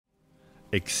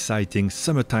exciting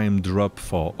summertime drop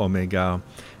for Omega.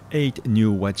 8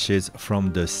 new watches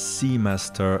from the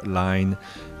Seamaster line,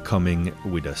 coming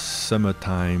with a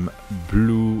summertime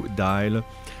blue dial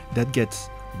that gets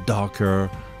darker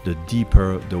the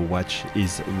deeper the watch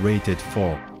is rated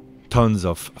for. Tons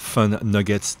of fun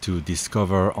nuggets to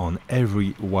discover on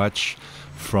every watch,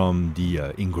 from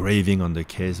the engraving on the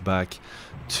case back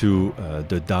to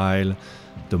the dial.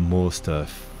 The most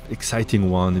exciting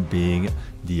one being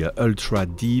the Ultra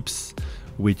Deeps,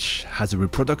 which has a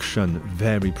reproduction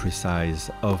very precise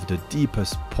of the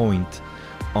deepest point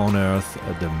on Earth,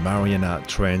 the Mariana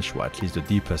Trench, or at least the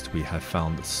deepest we have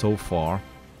found so far.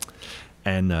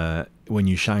 And when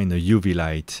you shine a UV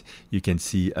light, you can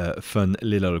see a fun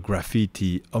little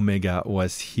graffiti. Omega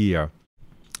was here.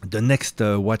 The next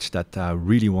watch that I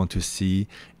really want to see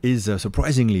is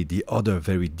surprisingly the other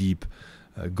very deep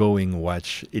going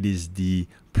watch. It is the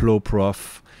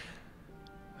Ploprof.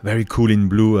 Very cool in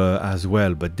blue as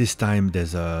well, but this time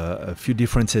there's a few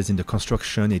differences in the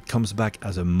construction. It comes back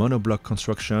as a monoblock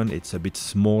construction. It's a bit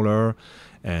smaller,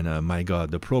 and my god,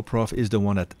 the Ploprof is the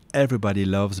one that everybody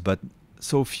loves, but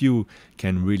so few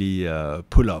can really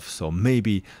pull off. So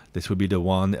maybe this will be the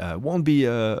one. Won't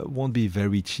be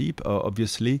very cheap,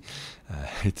 obviously.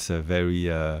 It's a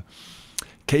very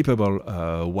capable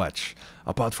watch.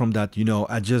 Apart from that, you know,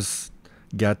 I just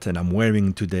got, and I'm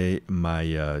wearing today,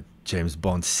 my James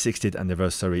Bond 60th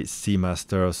anniversary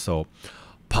Seamaster, so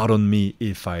pardon me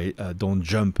if I don't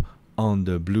jump on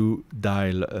the blue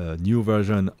dial new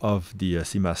version of the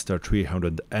Seamaster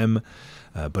 300M,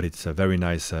 but it's very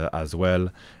nice as well.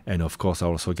 And of course I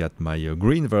also got my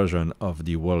green version of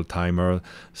the world timer,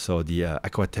 so the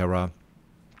Aquaterra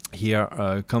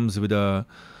here comes with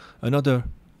another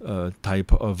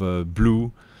type of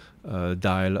blue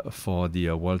dial for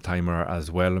the world timer as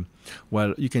well.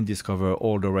 Well, you can discover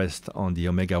all the rest on the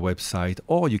Omega website,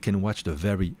 or you can watch the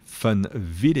very fun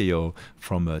video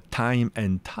from Time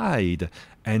and Tide.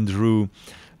 Andrew,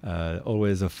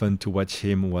 always fun to watch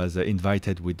him, was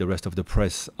invited with the rest of the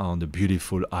press on the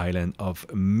beautiful island of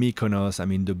Mykonos. I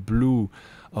mean, the blue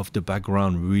of the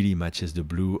background really matches the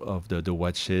blue of the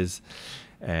watches.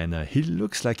 And he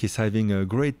looks like he's having a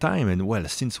great time. And well,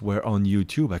 since we're on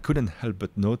YouTube, I couldn't help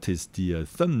but notice the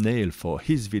thumbnail for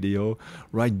his video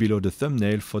right below the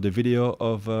thumbnail for the video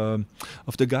of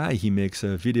the guy he makes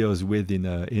videos with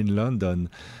in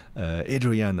London.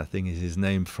 Adrian, I think is his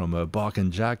name, from Bark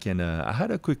and Jack. And I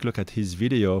had a quick look at his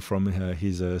video from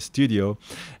his studio,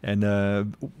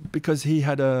 and because he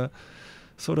had a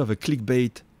sort of a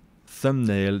clickbait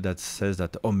thumbnail that says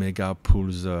that Omega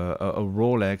pulls a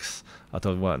Rolex, I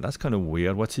thought, well, that's kind of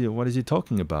weird. What is he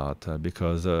talking about?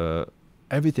 Because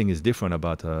everything is different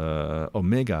about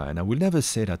Omega, and I will never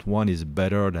say that one is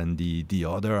better than the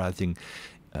other. I think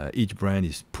each brand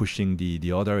is pushing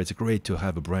the other. It's great to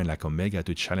have a brand like Omega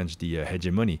to challenge the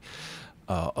hegemony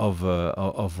of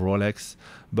Rolex,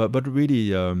 but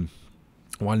really.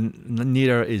 One,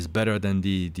 neither is better than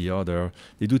the other.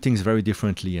 They do things very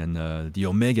differently, and the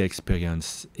Omega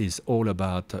experience is all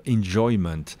about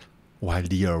enjoyment, while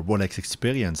the Rolex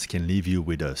experience can leave you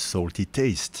with a salty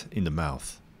taste in the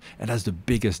mouth. And that's the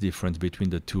biggest difference between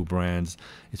the two brands.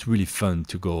 It's really fun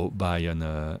to go buy an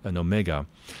Omega.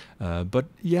 But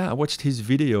yeah, I watched his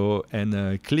video,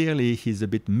 and clearly he's a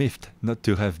bit miffed not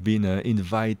to have been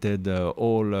invited,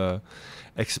 all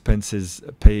expenses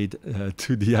paid,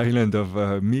 to the island of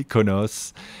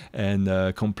Mykonos,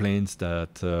 and complains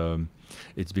that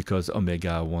it's because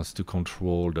Omega wants to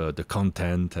control the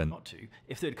content. And not to.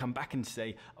 If they'd come back and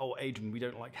say, "Oh, Adrian, we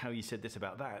don't like how you said this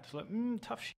about that," it's like,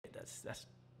 tough shit.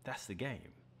 That's the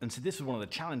game. And so this is one of the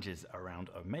challenges around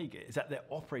Omega, is that they're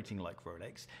operating like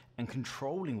Rolex and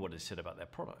controlling what is said about their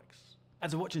products.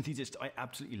 As a watch enthusiast, I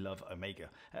absolutely love Omega.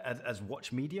 As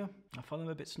watch media, I find them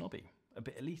a bit snobby, a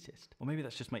bit elitist. Or maybe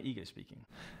that's just my ego speaking.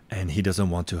 And he doesn't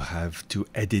want to have to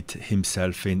edit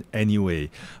himself in any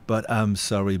way. But I'm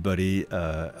sorry, buddy,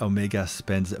 Omega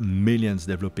spends millions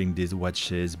developing these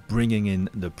watches, bringing in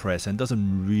the press, and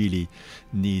doesn't really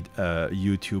need a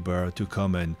YouTuber to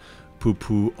come and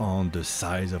poo-poo on the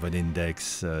size of an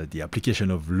index, the application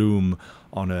of lume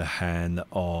on a hand,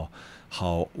 or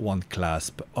how one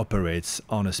clasp operates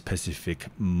on a specific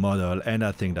model, and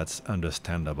I think that's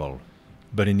understandable.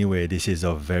 But anyway, this is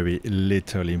of very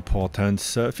little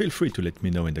importance. Feel free to let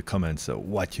me know in the comments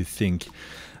what you think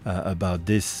about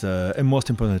this, and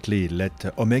most importantly,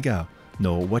 let Omega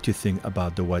know what you think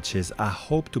about the watches. I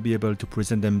hope to be able to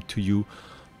present them to you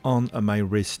on my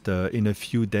wrist in a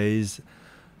few days.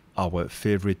 Our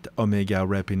favorite Omega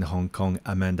rep in Hong Kong,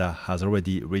 Amanda, has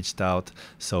already reached out,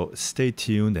 so stay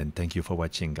tuned, and thank you for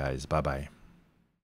watching, guys. Bye bye.